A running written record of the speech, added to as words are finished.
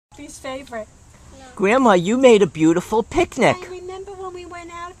Sophie's favorite. No. Grandma, you made a beautiful picnic. I remember when we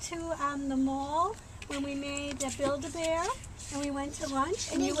went out to the mall, when we made the Build-A-Bear, and we went to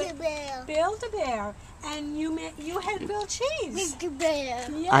lunch, and you Build-A-Bear, and you had grilled cheese. Build-A-Bear.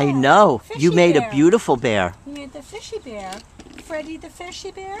 Yeah. I know. Fishy You made bear. a beautiful bear. You made the fishy bear. Freddie the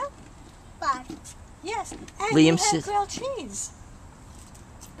fishy bear? Bob. Yes. And Liam you had says- grilled cheese.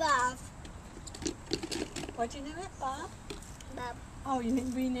 Bob. What'd you name it? Bob? Bob. Oh, you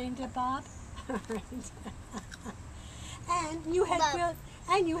renamed it Bob? All right. And you had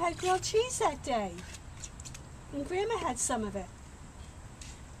Bob. grilled cheese that day. And Grandma had some of it.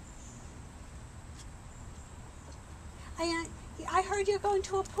 I heard you're going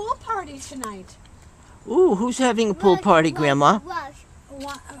to a pool party tonight. Ooh, who's having a pool party, Grandma? Rush.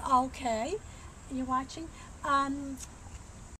 Okay. You're watching?